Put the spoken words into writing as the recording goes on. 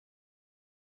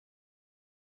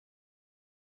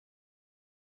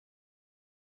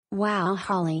Wow,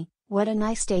 Holly, what a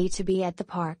nice day to be at the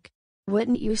park.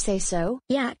 Wouldn't you say so?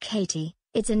 Yeah, Katie,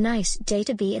 it's a nice day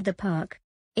to be at the park.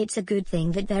 It's a good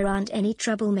thing that there aren't any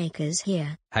troublemakers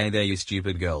here. Hey there, you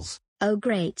stupid girls. Oh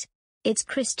great. It's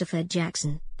Christopher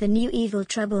Jackson, the new evil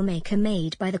troublemaker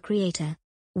made by the creator.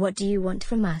 What do you want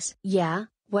from us? Yeah,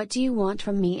 what do you want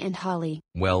from me and Holly?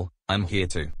 Well, I'm here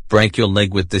to break your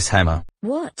leg with this hammer.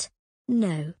 What?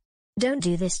 No. Don't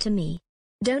do this to me.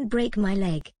 Don't break my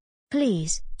leg.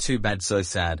 Please. Too bad, so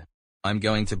sad. I'm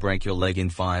going to break your leg in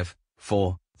 5,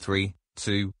 4, 3,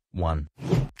 2, 1.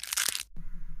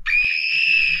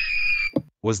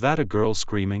 Was that a girl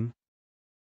screaming?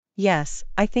 Yes,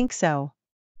 I think so.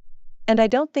 And I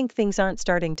don't think things aren't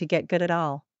starting to get good at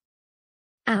all.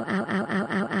 Ow ow ow ow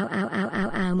ow ow ow ow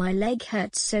ow ow, my leg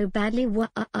hurts so badly.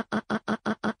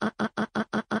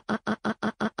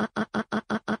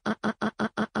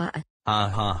 Ha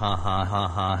ha ha ha ha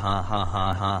ha ha ha ha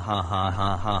ha ha ha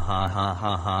ha ha ha ha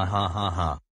ha ha ha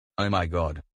ha. Oh my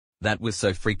god. That was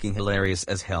so freaking hilarious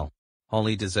as hell.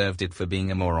 Holly deserved it for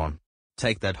being a moron.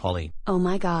 Take that, Holly. Oh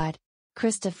my god.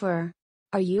 Christopher.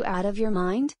 Are you out of your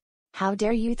mind? How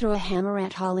dare you throw a hammer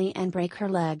at Holly and break her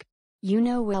leg? You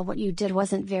know well what you did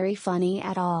wasn't very funny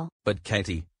at all. But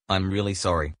Katie, I'm really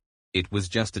sorry. It was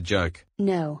just a joke.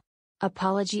 No.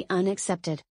 Apology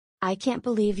unaccepted. I can't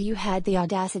believe you had the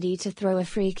audacity to throw a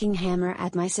freaking hammer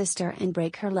at my sister and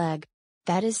break her leg.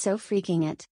 That is so freaking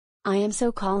it. I am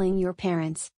so calling your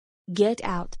parents. Get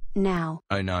out, now.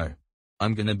 Oh no.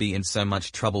 I'm gonna be in so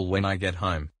much trouble when I get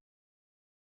home.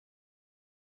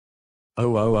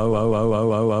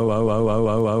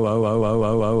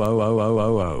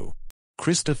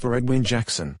 Christopher Edwin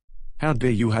Jackson. How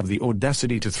dare you have the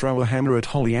audacity to throw a hammer at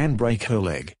Holly and break her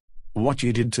leg? What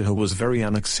you did to her was very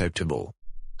unacceptable.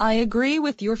 I agree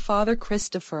with your father,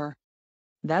 Christopher.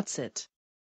 That's it.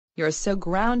 You're so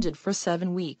grounded for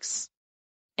 7 weeks.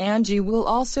 And you will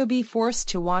also be forced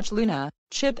to watch Luna,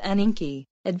 Chip and Inky,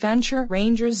 Adventure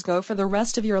Rangers go for the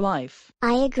rest of your life.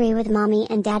 I agree with Mommy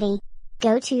and Daddy.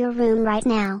 Go to your room right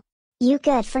now. You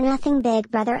good for nothing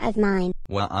big brother of mine.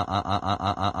 Well,